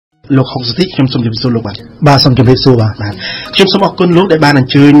លោកហុកសិទ្ធិខ្ញុំសូមជម្រាបសួរលោកបាទសូមជម្រាបសួរបាទខ្ញុំសូមអរគុណលោកដែលបានអ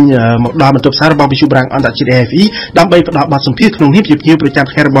ញ្ជើញមកដល់បន្ទប់ផ្សាយរបស់វិទ្យុប្រាំងអន្តរជាតិ AFE ដើម្បីផ្ដល់បទសម្ភាសន៍ក្នុងនាមជាភ្ញៀវប្រចាំ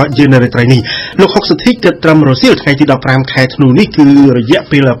ខែរបស់យើងនៅរាត្រីនេះលោកហុកសិទ្ធិគិតត្រឹមរសៀលថ្ងៃទី15ខែធ្នូនេះគឺរយៈ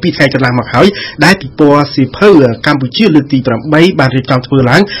ពេល2ថ្ងៃកន្លងមកហើយដែលពិព័រណ៍សៀវភៅកម្ពុជាលើកទី8បានរៀបចំធ្វើ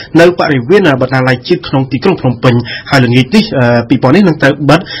ឡើងនៅបរិវេណបណ្ណាល័យជាតិក្នុងទីក្រុងភ្នំពេញហើយល្ងាចនេះពិព័រណ៍នេះនឹងត្រូវ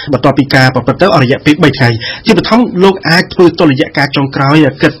បិទបន្ទាប់ពីការប្រព្រឹត្តទៅអស់រយៈពេល3ថ្ងៃជាបឋមលោកអាចធ្វើតុល្យការចុងក្រោយ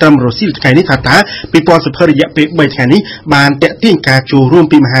គិតត្រឹមរសៀលថ្ងៃនេះថាតើពិព័រណ៍សៀវភៅរយៈពេល3ថ្ងៃនេះបានតាក់ទាញការចូលរួម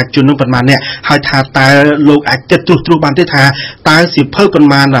ពីមហាជននឹងប៉ុន្មានអ្នកហើយថាតើលោកអាចគិតត្រួសបានទេថាតើសៀវភៅប៉ុន្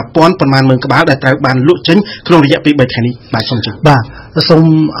មានពាន់ប៉ុន្មានម៉ឺនក្បាលដែលត្រូវបានលក់ចេញក្នុងរយៈពេល3ថ្ងៃនេះបាទសូមជម្រាបបាទសូម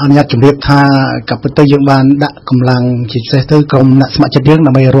អនុញ្ញាតជម្រាបថាក៏ពិតទៅយើងបានដាក់កម្លាំងជាពិសេសទៅក្រុមអ្នកស្ម័គ្រចិត្តយើង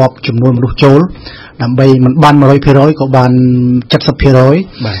ដើម្បីរាប់ចំនួនមនុស្សចូលដើម្បីមិនបាន 100% ក៏បាន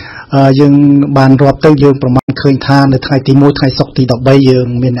 70% បាទយើងបានរាប់ទៅយើងប្រមាណឃើញថានៅថ្ងៃទី1ថ្ងៃសុក្រទី13យើង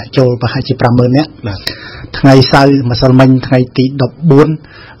មានអ្នកចូលប្រហែលជា 50000 នាក់ថ្ងៃសៅរ៍ម្សិលមិញថ្ងៃទី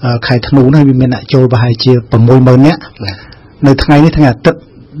14ខែធ្នូនេះមានអ្នកចូលប្រហែលជា 60000 នាក់នៅថ្ងៃនេះថ្ងៃអាទិត្យ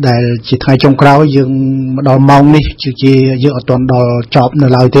ដែលជាថ្ងៃចុងក្រោយយើងមកដល់ម៉ោងនេះជាយើងអត់ទាន់ដល់ចប់នៅ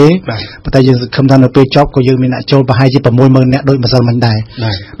ឡើយទេប៉ុន្តែយើងសង្ឃឹមថានៅពេលចប់ក៏យើងមានអ្នកចូលប្រហែលជា 60000 នាក់ដោយម្សិលមិញដែរ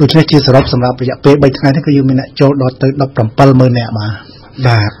ដូច្នេះជាសរុបសម្រាប់រយៈពេល3ថ្ងៃនេះគឺយើងមានអ្នកចូលដល់ទៅ 170,000 នាក់បា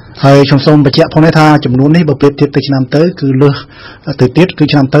ទហើយខ្ញុំសូមបញ្ជាក់ផងថាចំនួននេះបើប្រៀបធៀបទៅឆ្នាំទៅគឺលើសទៅទៀតគឺ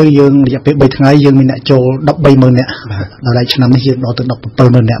ឆ្នាំទៅយើងរយៈពេល3ថ្ងៃយើងមានអ្នកចូល130,000 នាក់ដល់ឆ្នាំនេះយើងដល់ទៅ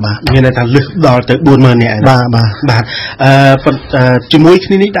 170,000 នាក់បាទមានន័យថាលើសដល់ទៅ 40000 នាក់បាទជាមួយគ្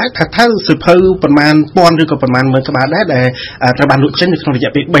នានេះដែរថាសៀវភៅប្រមាណពាន់ឬក៏ប្រមាណ10000ក្បាលដែរដែលត្រូវបានលក់ចេញនៅក្នុងរ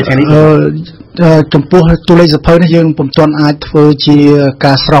យៈពេល3ថ្ងៃនេះចំពោះតួលេខសៀវភៅនេះយើងពុំទាន់អាចធ្វើជា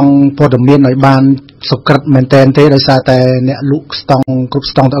ការស្រង់ព័ត៌មានឲ្យបានសុក្រិតមែនតែនទេដោយសារតែអ្នកលក់ស្តង់គ្រប់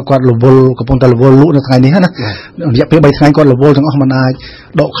ស្តង់ទៅគាត់រវល់កំពុងតែរវល់លក់នៅថ្ងៃនេះណារយៈពេល3ថ្ងៃគាត់រវល់ទាំងអស់មិនអាច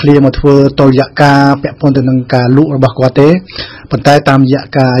ដកឃ្លាមកធ្វើតុល្យការពាក់ព័ន្ធទៅនឹងការលក់របស់គាត់ទេប៉ុន្តែតាមរយៈ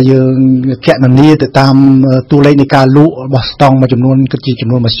ការយើងគណនាទៅតាមតួលេខនៃការលក់របស់ស្តង់មួយចំនួនគិតជាចំ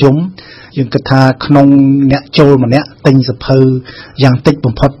នួនមធ្យមយើងគិតថាក្នុងអ្នកចូលម្នាក់ទិញសៀវភៅយ៉ាងតិច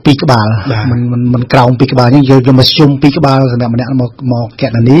បំផុត2ក្បាលមិនក្រោម2ក្បាលអញ្ចឹងយើងយកមធ្យម2ក្បាលសម្រាប់ម្នាក់មកគ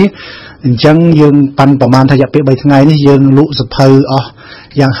ណនាអញ្ចឹងយើងប៉ាន់ប្រមាណថារយៈពេល3ថ្ងៃនេះយើងលក់សៀវភៅអស់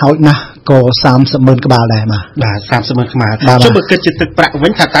យ៉ាងហោចណាស់ក៏ 30,000 ក្បាលដែរបាទ30,000 ក្បាលចុះបើគិតជាទឹកប្រាក់វិ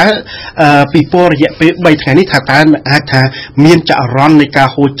ញថាតើពីពណ៌រយៈពេល3ថ្ងៃនេះថាតើអាចថាមានចរន្តនៃការ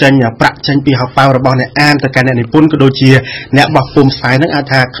ហូរចេញប្រាក់ចេញពីហោប៉ៅរបស់អ្នកអានទៅកាន់អ្នកនិពន្ធក៏ដូចជាអ្នកបោះពុម្ពផ្សាយហ្នឹងអាច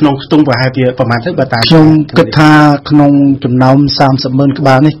ថាក្នុងខ្ទង់ប្រហែលជាប្រមាណទៅបើតាមខ្ញុំគិតថាក្នុងចំណោម 30,000 ក្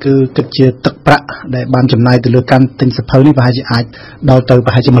បាលនេះគឺគិតជាទឹកប្រាក់ដែលបានចំណាយទៅលើការទិញសៀវភៅនេះប្រហែលជាអាចដល់ទៅប្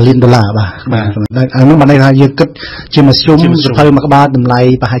រហែលជា$1 លានបាទអានោះបានន័យថាយើងគិតជាមធ្យមសៀវភៅមួយក្បាលតម្លៃ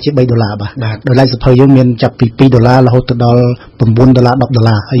ប្រហែលជា$3បាទតម្លៃសៀវភៅយើងមានចាប់ពី$2រហូតទៅដល់$9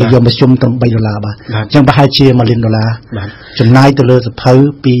 $10ហើយយកមធ្យមត្រឹម$3បាទអញ្ចឹងប្រហែលជា$1 លានចំណាយទៅលើសៀវភៅ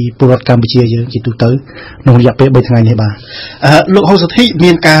ពីពលរដ្ឋកម្ពុជាយើងជាទូទៅក្នុងរយៈពេល3ថ្ងៃនេះបាទលោកហុកសិទ្ធិ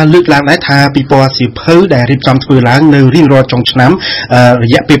មានការលើកឡើងដែរថាពិព័រណ៍សៀវភៅដែលរៀបចំធ្វើឡើងនៅរៀងរាល់ចុងឆ្នាំរ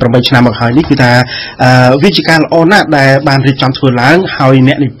យៈពេល8ឆ្នាំមកហើយនេះគឺថាវាជាការល្អណាស់ដែលបានរៀបចំធ្វើឡើងហើយ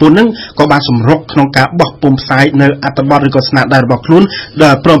អ្នកនិពន្ធនឹងក៏បានសម្រុកក្នុងការបោះពុម្ពផ្សាយនៅអត្ថបទឬក៏ស្នាដៃរបស់ខ្លួន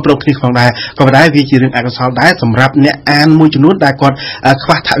ដែលព្រមគ្នាផងដែរក៏ប៉ុន្តែវាជារឿងអកុសលដែរសម្រាប់អ្នកអានមួយចំនួនដែលគាត់ខ្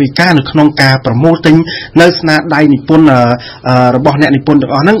វះថវិកានៅក្នុងការប្រមូលទិញនៅស្នាដៃនិពន្ធរបស់អ្នកនិពន្ធទាំ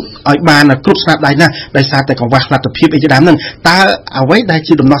ងអស់ហ្នឹងឲ្យបានគ្រប់ស្នាដៃណាស់ដោយសារតែកង្វះលទ្ធភាពអីជាដើមហ្នឹងតើអ្វីដែល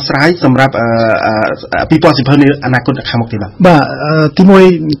ជាដំណោះស្រាយសម្រាប់ពិព័រណ៍សៀវភៅនៅអនាគតខាងមុខទេបាទទី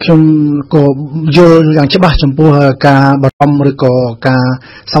1ខ្ញុំក៏យល់យ៉ាងច្បាស់ចំពោះការបារម្ភឬក៏ការ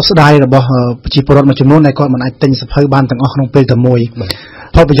សោកស្ដាយរបស់ប្រជាពលរដ្ឋមួយចំនួនដែលគាត់មិនអាចទិញសៀវភៅបានទាំងអស់ក្នុងពេលតែមួយ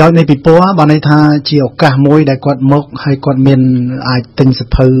ផលប្រយោជន៍នៃពិព័រណ៍បានន័យថាជាឱកាសមួយដែលគាត់មកហើយគាត់មានអាចទិញសៀវ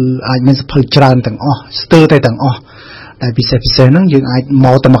ភៅអាចមានសៀវភៅច្រើនទាំងអស់ស្ទើរតែទាំងអស់តែពិសេសហ្នឹងយើងអាចម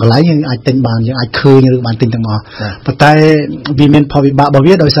កទៅមួយកន្លែងយើងអាចទិញបានយើងអាចឃើញឬបានទិញទាំងអស់ប៉ុន្តែវាមានផលវិបាករបស់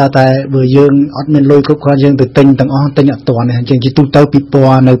វាដោយសារតែបើយើងអត់មានលុយគ្រប់គ្រាន់យើងទៅទិញទាំងអស់ទិញអត់ទាន់អញ្ចឹងជាទូទៅពិព័រ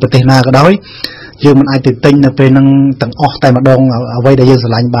ណ៍នៅប្រទេសណាក៏ដោយយើងមិនអាចទៅទិញនៅពេលហ្នឹងទាំងអស់តែម្ដងអ្វីដែលយើងស្រ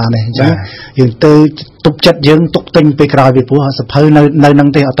ឡាញ់បានទេអញ្ចឹងយើងទៅទុកចិត្តយើងទុកទិញពេលក្រោយពីព្រោះសភៅនៅនឹង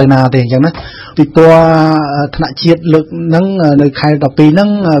ទេអត់ទៅណាទេអញ្ចឹងណាពីព្រោះថ្នាក់ជាតិលើកហ្នឹងនៅខែ12ហ្នឹង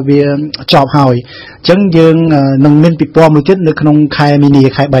វាចប់ហើយអញ្ចឹងយើងនឹងមានពិព័រណ៍មួយទៀតនៅក្នុងខែមីនា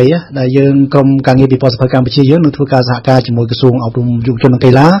ខែ3ដែលយើងក្រុមការងារពិព័រណ៍សភៅកម្ពុជាយើងនឹងធ្វើការសហការជាមួយក្រសួងអប់រំយុវជននិង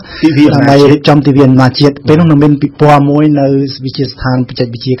កីឡាដើម្បីរៀបចំទិវាអន្តរជាតិពេលនោះនឹងមានពិព័រណ៍មួយនៅវិទ្យាស្ថានបច្ចេក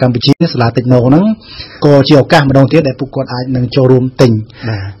វិទ្យាកម្ពុជាសាលាតិចណូហ្នឹងក៏ជាឱកាសម្ដងទៀតដែលពួកគាត់អាចនឹងចូលរួមទិញ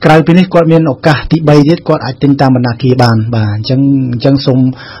ក្រៅពីនេះគាត់មានឱកាសទី3ទៀត ទៀតគាត់អាចទិញតាមបណ្ណាគារបានបាទអញ្ចឹងសូម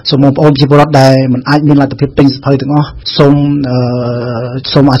បងប្អូនជាពលរដ្ឋដែលមិនអាចមានលទ្ធភាពទិញសភៅទាំងអស់សូ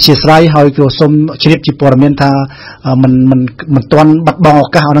មអធិស្ឋានហើយក៏សូមជ្រាបជាព័ត៌មានថាមិនទាន់បាត់បង់ឱ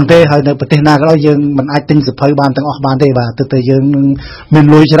កាសហ្នឹងទេហើយនៅប្រទេសណាក៏ដោយយើងមិនអាចទិញសភៅបានទាំងអស់បានទេបាទទើបតែយើងនឹងមាន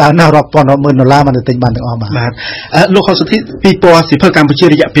លុយច្រើនណាស់រាប់ពាន់រាប់ម៉ឺនដុល្លារមកទិញបានទាំងអស់បាទលោកខុសសិទ្ធិពីពណ៌សៀវភៅកម្ពុជា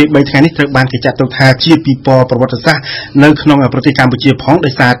រយៈពេល3ថ្ងៃនេះត្រូវបានគេចាត់ទុកថាជាពីពណ៌ប្រវត្តិសាស្ត្រនៅក្នុងប្រទេសកម្ពុជាផងដោ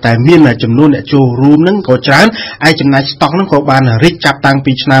យសារតែមានចំនួនអ្នកចូលរួមនឹងក៏ច្រើនឯចំណាយស្តុកនឹងក៏បានរីកចាប់តាំង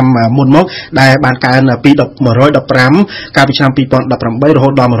ពីឆ្នាំមុនមកដែលបានកើនពី115កាលពីឆ្នាំ2018រហូ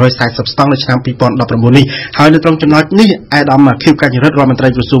តដល់140ស្តុកនៅឆ្នាំ2019នេះហើយនៅក្នុងចំណុចនេះអាយដាមខៀវកញ្ញរិទ្ធរដ្ឋមន្ត្រី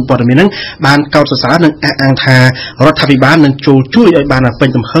ក្រសួងព័ត៌មាននឹងបានកោតសរសើរនិងអះអាងថារដ្ឋាភិបាលនឹងជួយឲ្យបានពេញ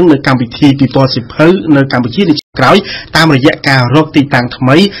ទំហឹងនៅកម្មវិធីពីពណ៌សៀវភៅនៅកម្ពុជានេះក្រោយតាមរយៈការរកទីតាំងថ្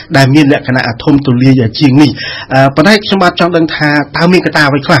មីដែលមានលក្ខណៈធំទូលាយជាងនេះប៉ុន្តែខ្ញុំបាទចង់ដឹងថាតើមានកត្តា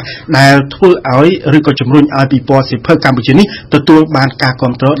អ្វីខ្លះដែលធ្វើឲ្យឬក៏ជំរុញឲ្យពីពណ៌សៀវភៅកម្ពុជានេះទទួលបានការគ្រ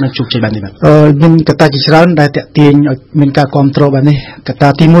ប់គ្រងនិងជោគជ័យបែបនេះបាទមានកត្តាជាច្រើនដែលតាក់ទាញឲ្យមានការគ្រប់គ្រងបែបនេះកត្តា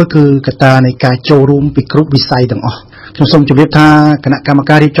ទី1គឺកត្តានៃការចូលរួមពីគ្រប់វិស័យទាំងអស់ខ្ញុំសូមជម្រាបថាគណៈកម្ម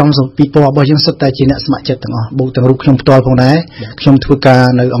ការរៀបចំពីពណ៌របស់យើងសុទ្ធតែជាអ្នកស្ម័គ្រចិត្តទាំងអស់បូកទាំងរូបខ្ញុំផ្ទាល់ផងដែរខ្ញុំធ្វើការ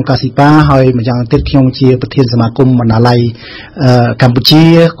នៅអង្គការស៊ីប៉ាហើយម្យ៉ាងទៀតខ្ញុំជាប្រធានសមាគមបណ្ណាល័យកម្ពុជា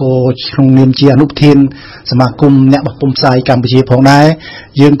ក៏ក្នុងនាមជាអនុប្រធានសមាគមអ្នកបោះពុម្ពផ្សាយកម្ពុជាផងដែរ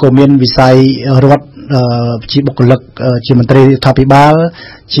យើងក៏មានវិស័យរដ្ឋជាបុគ្គលិកជាមន្ត្រីរដ្ឋាភិបាល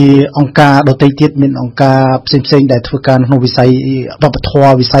ជាអង្គការដទៃទៀតមានអង្គការផ្សេងៗដែលធ្វើការក្នុងវិស័យវប្បធ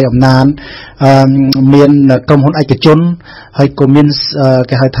ម៌វិស័យអំណាចមានក្រុមហ៊ុនឯកជនហើយក៏មាន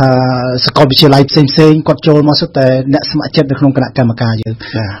គេហៅថាសាកលវិទ្យាល័យផ្សេងៗគាត់ចូលមកសុទ្ធតែអ្នកស្ម័គ្រចិត្តនៅក្នុងគណៈកម្មការយើង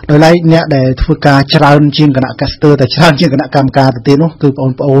ដោយឡែកអ្នកដែលធ្វើការច្រើនជាងគណៈកាស្ទ័រតែច្រើនជាងគណៈកម្មការទៅទៀតនោះគឺប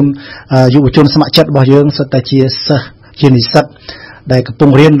ងប្អូនយុវជនស្ម័គ្រចិត្តរបស់យើងសុទ្ធតែជាសិស្សជានិស្សិតដែលកំពុង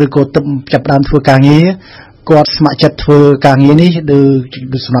រៀនឬក៏ចាប់ផ្ដើមធ្វើការងារគាត់ស្ម័គ្រចិត្តធ្វើការងារនេះដូ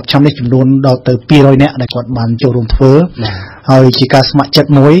ចសម្រាប់ឆ្នាំនេះចំនួនដល់ទៅ200នាក់ដែលគាត់បានចូលរួមធ្វើហើយជាការស្ម័គ្រចិត្ត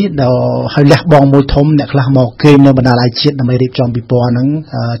មួយដែលហើយលះបង់មួយធំអ្នកខ្លះមកគេងនៅបណ្ណាល័យជាតិដើម្បីរៀបចំពិព័រណ៍ហ្នឹង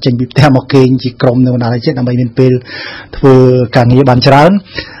ចេញពីផ្ទះមកគេងជាក្រុមនៅបណ្ណាល័យជាតិដើម្បីមានពេលធ្វើការងារបានច្រើន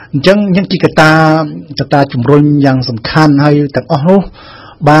អញ្ចឹងជាកត្តាជំរុញយ៉ាងសំខាន់ហើយទាំងអស់នោះ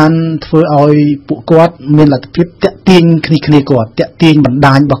បានធ្វើឲ្យពួកគាត់មានលទ្ធភាពតាក់ទាញគ្នាគាត់តាក់ទាញបណ្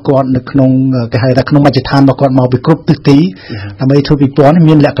ដាញរបស់គាត់នៅក្នុងគេហៅថាក្នុងមជ្ឈដ្ឋានរបស់គាត់មកពីគ្រប់ទិសទីដើម្បីធ្វើពិព័រណ៍នេះ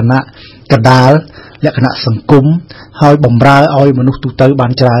មានលក្ខណៈកណ្ដាលលក្ខណៈសង្គមហើយបំរើឲ្យមនុស្សទូទៅបា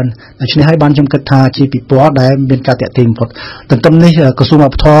នច្រើនដូច្នេះហើយបានខ្ញុំគិតថាជាពិព័រណ៍ដែលមានការតាក់ទាញបំផុតទន្ទឹមនេះក្រសួងវ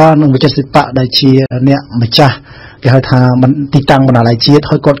ប្បធម៌និងវិចិត្រសិល្បៈដែលជាអ្នកម្ចាស់គេហៅថាទីតាំងបណ្ណាល័យជាតិ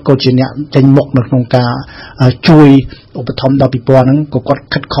ហើយគាត់ក៏ជាអ្នកចេញមុខនៅក្នុងការជួយឧបត្ថម្ភដល់ពិព័រណ៍ហ្នឹងក៏គាត់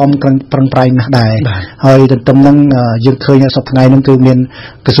ខិតខំប្រឹងប្រែងណាស់ដែរហើយទន្ទឹមហ្នឹងយើងឃើញសប្តាហ៍ថ្ងៃហ្នឹងគឺមាន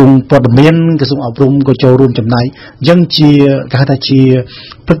ក្រសួងព័ត៌មានក្រសួងអប់រំក៏ចូលរួមចំណែកអញ្ចឹងជាគេហៅថាជា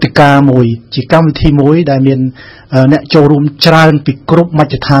ព្រឹត្តិការណ៍មួយជាកម្មវិធីមួយដែលមានអ្នកចូលរួមច្រើនពីគ្រប់មជ្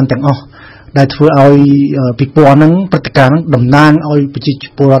ឈដ្ឋានទាំងអស់ដែលធ្វើឲ្យពិព័រណ៍ហ្នឹងព្រឹត្តិការណ៍ហ្នឹងតំណាងឲ្យប្រជា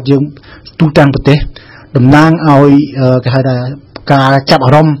ពលរដ្ឋយើងទូទាំងប្រទេសតំណាងឲ្យគេហៅថាការចាប់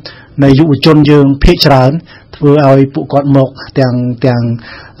អារម្មណ៍នៃយុវជនយើងភាគច្រើនធ្វើឲ្យពួកគាត់មកទាំង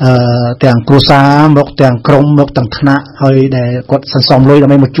គ្រួសារមកទាំងក្រុមមកទាំងថ្នាក់ហើយដែលគាត់សន្សំលុយដើ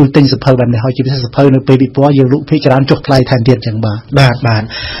ម្បីមកជួយទិញសភៅបែបនេះហើយជាពិសេសសភៅនៅពេលពិព័រណ៍យើងលក់ភាគច្រើនចុះថ្លៃថែមទៀតអញ្ចឹងបាទ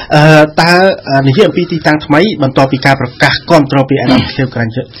តើនិយាយអំពីទីតាំងថ្មីបន្ទាប់ពីការប្រកាសគ្រប់គ្រងពីអាដាមខៀវក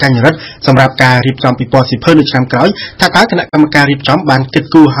ញ្ញរិទ្ធសម្រាប់ការរៀបចំពិព័រណ៍សៀវភៅនៅឆ្នាំក្រោយថាតើគណៈកម្មការរៀបចំបានគិត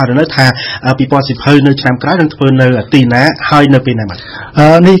គូរហើយនៅថាពិព័រណ៍សៀវភៅនៅឆ្នាំក្រោយនឹងធ្វើនៅទីណាហើយនៅពេលណាបាទ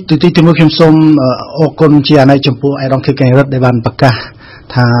នេះទីមួយខ្ញុំសូមអរគុណជាអាណិតចំពោះអាដាមខៀវកញ្ញរិទ្ធដែលបានប្រកាស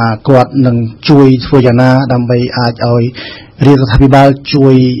ថាគាត់នឹងជួយធ្វើយ៉ាងណាដើម្បីអាចឲ្យរាជរដ្ឋាភិបាល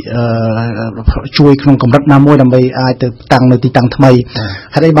ជួយក្នុងកម្រិតណាមួយដើម្បីអាចទៅតាំងនៅទីតាំងថ្មី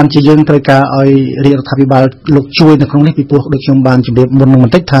ហើយបានជាយើងត្រូវការឲ្យរាជរដ្ឋាភិបាលលោកជួយនៅក្នុងនេះពីព្រោះដូចខ្ញុំបានជម្រាបមុននឹងប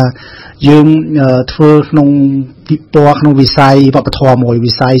ន្តិចថាយើងធ្វើក្នុងពិព័រណ៍ក្នុងវិស័យវប្បធម៌មួយ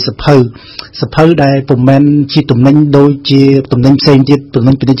វិស័យសភៅដែលពុំមែនជាទំនិញដូចជាទំនិញផ្សេងទៀតទំ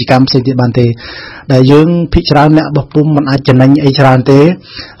និញពាណិជ្ជកម្មផ្សេងទៀតបានទេដែលយើងភិកច្រើនអ្នកបោះពុម្ពមិនអាចចំណេញអីច្រើនទេ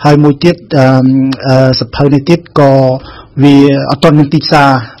ហើយមួយទៀតសភៅនេះទៀតក៏វាអត់ទាន់មានទីផ្សារ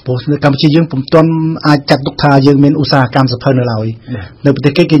ព្រោះនៅកម្ពុជាយើងពុំទាន់អាចចាត់ទុកថាយើងមានឧស្សាហកម្មសភៅនៅឡើយនៅប្រទេ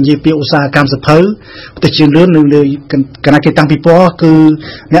សគេនិយាយពីឧស្សាហកម្មសភៅប្រទេសជឿនលឿននៅលើគណៈគេតាំងពិព័រណ៍គឺ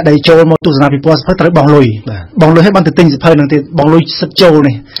អ្នកដែលចូលមកទស្សនាពិព័រណ៍សភៅត្រូវបង់លុយឲ្យបានទៅទិញសភៅនឹងទេបង់លុយសិតចូល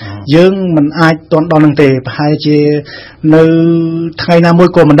នេះយើងមិនអាចទាន់ដល់នឹងទេប្រហែលជានៅថ្ងៃណាមួយ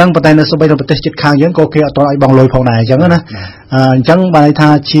ក៏មិនដឹងប៉ុន្តែនៅសូម្បីនៅប្រទេសជិតខាងយើងក៏គេអត់ទាន់ឲ្យបង់លុយផងដែរអញ្ចឹងណាអញ្ចឹងបានន័យថា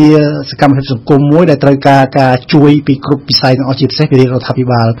ជាសកម្មភាពសង្គមមួយដែលត្រូវការជួយពីគ្រប់វិស័យទាំងអស់ជាពិសេសពីរាជរដ្ឋាភិ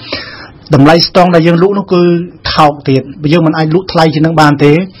បាល តម្លៃស្តង់ដែលយើងលក់នោះគឺថោកទៀតបើយើងមិនអាចលក់ថ្លៃជាងនឹងបាន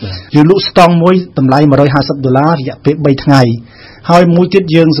ទេយើងលក់ស្តង់មួយតម្លៃ$150រយៈពេល3ថ្ងៃហើយមួយទៀត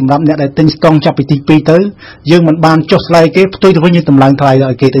យើងសម្រាប់អ្នកដែលទិញស្តង់ចាប់ពីទី2ទៅយើងមិនបានចុះថ្លៃគេផ្ទុយទៅវិញយើងតម្លើងថ្លៃដ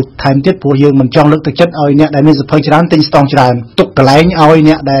ល់គេទៅថែមទៀតព្រោះយើងមិនចង់លើកទឹកចិត្តឲ្យអ្នកដែលមានសភៅច្រើនទិញស្តង់ច្រើនទុកកន្លែងឲ្យ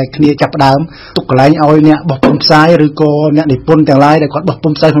អ្នកដែលគ្នាចាប់ផ្ដើមទុកកន្លែងឲ្យអ្នកបោះពុម្ពផ្សាយឬក៏អ្នកនិពន្ធទាំងឡាយដែលគាត់បោះពុ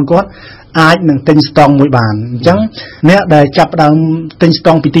ម្ពផ្សាយខ្លួនគាត់អាចនឹងទិញស្តង់មួយបានអញ្ចឹងអ្នកដែលចាប់ផ្ដើមទិញស្ត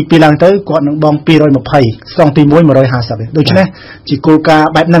ង់ពីទី2ឡើងទៅគាត់នឹងបង់220ស្តង់ទី1 150ដូច្នេះជាគោលការណ៍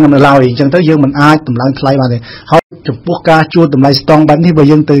បែបហ្នឹងនៅឡើយអញ្ចឹងទៅយើងមិនអាចតម្លើងថ្លៃបានទេហើយចំពោះការជួលតម្លៃស្តង់បែបនេះបើ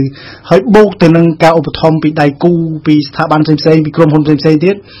យើងទៅហើយបូកទៅនឹងការឧបត្ថម្ភពីដៃគូពីស្ថាប័នផ្សេងៗពីក្រុមហ៊ុនផ្សេងៗ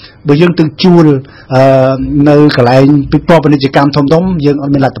ទៀតបើយើងទៅជួលនៅកន្លែងពិព័រណ៍ពាណិជ្ជកម្មធំៗយើងអ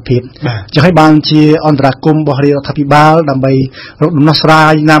ត់មានលទ្ធភាពចឹងហើយបានជាអន្តរាគមន៍របស់រដ្ឋាភិបាលដើម្បីរកដំណោះស្រា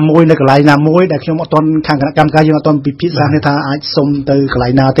យណាមួយនៅកន្លែងណាមួយដែលខ្ញុំអត់ទាន់ខាងគណៈកម្មការយើងអត់ទាន់ពិភាក្សានេះថាអាចសុំទៅកន្លែ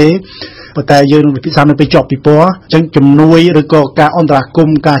ងណាទេប៉ុន្តែយើងនឹងពិភាក្សានៅពេលជាប់ពិព័រណ៍អញ្ចឹងជំនួយឬក៏ការអន្តរាគម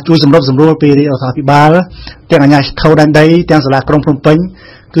ន៍ការជួយសម្របសម្រួលពីរដ្ឋាភិបាលទាំងអាជ្ញាធរដែនដីទាំងសាលាក្រុងភ្នំពេញ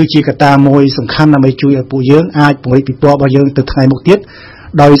គឺជាកត្តាមួយសំខាន់ដើម្បីជួយឲ្យពួកយើងអាចពង្រីកពិព័រណ៍របស់យើងទៅថ្ងៃមុខទៀត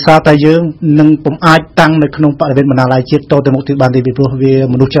ដោយសារតែយើងនឹងពុំអាចតាំងនៅក្នុងបរិវេណបណ្ណាល័យជាតិតទៅមុខទៀតបានទេពីព្រោះវា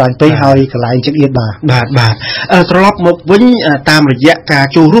មនុស្សច្រើនពេកហើយកន្លែងចិត្តអៀតបាទត្រឡប់មកវិញតាមរយៈការ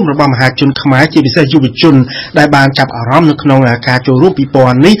ចូលរួមរបស់មហាជនខ្មែរជាពិសេសយុវជនដែលបានចាប់អារម្មណ៍នៅក្នុងការចូលរួមពិព័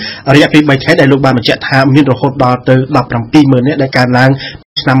រណ៍នេះរយៈពេល3ខែដែលលោកបានបញ្ជាក់ថាមានរហូតដល់ទៅ170000នាក់ដែលកើនឡើង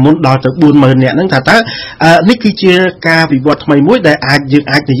ឆ្នាំមុនដល់ទៅ40000នាក់ហ្នឹងថាតើនេះគឺជាការវិវត្តថ្មីមួយដែលយើង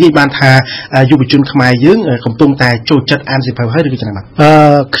អាចនិយាយបានថាយុវជនខ្មែរយើងកំពុងតែចូលចិត្តអានសៀវភៅហើយឬក៏យ៉ាងណា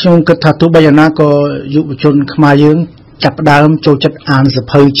ខ្ញុំគិតថាទោះបីយ៉ាងណាក៏យុវជនខ្មែរយើងចាប់ផ្ដើមចូលចិត្តអានសៀវ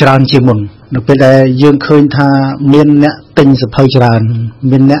ភៅច្រើនជាងមុននៅពេលដែលយើងឃើញថាមានអ្នកទិញសៀវភៅច្រើន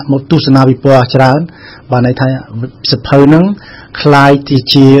មានអ្នកមកទស្សនាពិព័រណ៍ច្រើនបានន័យថាសៀវភៅហ្នឹងคล้าย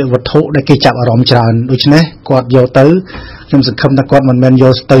ជាវត្ថុដែលគេចាប់អារម្មណ៍ច្រើនដូច្នេះគាត់យកទៅខ្ញុំសង្ឃឹមថាគាត់មិនមែនយ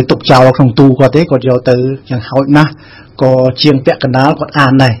កទៅទុកចោលក្នុងទូគាត់ទេគាត់យកទៅយ៉ាងហោចណាស់ក៏ជាងពាក់កណ្ដាលគាត់អា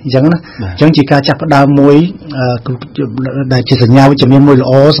នដែរអញ្ចឹងណាអញ្ចឹងជាការចាប់ផ្ដើមមួយដែលជាសញ្ញាវិជ្ជមានមួយល្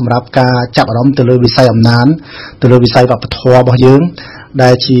អសម្រាប់ការចាប់អារម្មណ៍ទៅលើវិស័យអំណាចទៅលើវិស័យវប្បធម៌របស់យើងដែ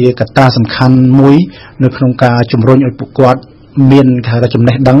លជាកត្តាសំខាន់មួយនៅក្នុងការជំរុញឲ្យពួកគាត់មានគេហៅថាចំ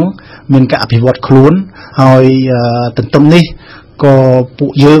ណេះដឹងមានការអភិវឌ្ឍខ្លួនហើយទន្ទឹមនេះក៏ពួ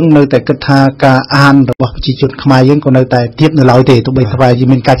កយើងនៅតែគិតថាការអានរបស់ប្រជាជនខ្មែរយើងក៏នៅតែទាបនៅឡើយទេទោះបីថាយើង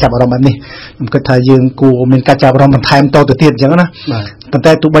មានការចាប់អារម្មណ៍បែបនេះខ្ញុំគិតថាយើងគួរមានការចាប់អារម្មណ៍បន្ថែមតទៅទៀតអញ្ចឹងណាប៉ុន្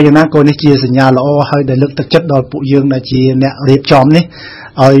តែទោះបីយ៉ាងណាក៏នេះជាសញ្ញាល្អហើយដែលលើកទឹកចិត្តដល់ពួកយើងដែលជាអ្នករៀបចំនេះ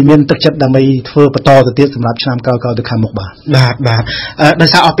ឲ្យមានទឹកចិត្តដើម្បីធ្វើបន្តទៅទៀតសម្រាប់ឆ្នាំក្រោយៗទៅខាងមុខបាទដោយ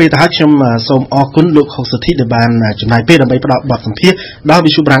សារអស់ពេលទៅហើយខ្ញុំសូមអរគុណលោកហុកសុធីដែលបានចំណាយពេលដើម្បីផ្ដល់បទសម្ភាសន៍ដល់វិ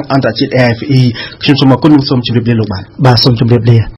ទ្យុបារាំងអន្តរជាតិ AFE ខ្ញុំសូមអរគុណនិងសូមជម្រាបលាលោកបាទសូមជម្រាបលា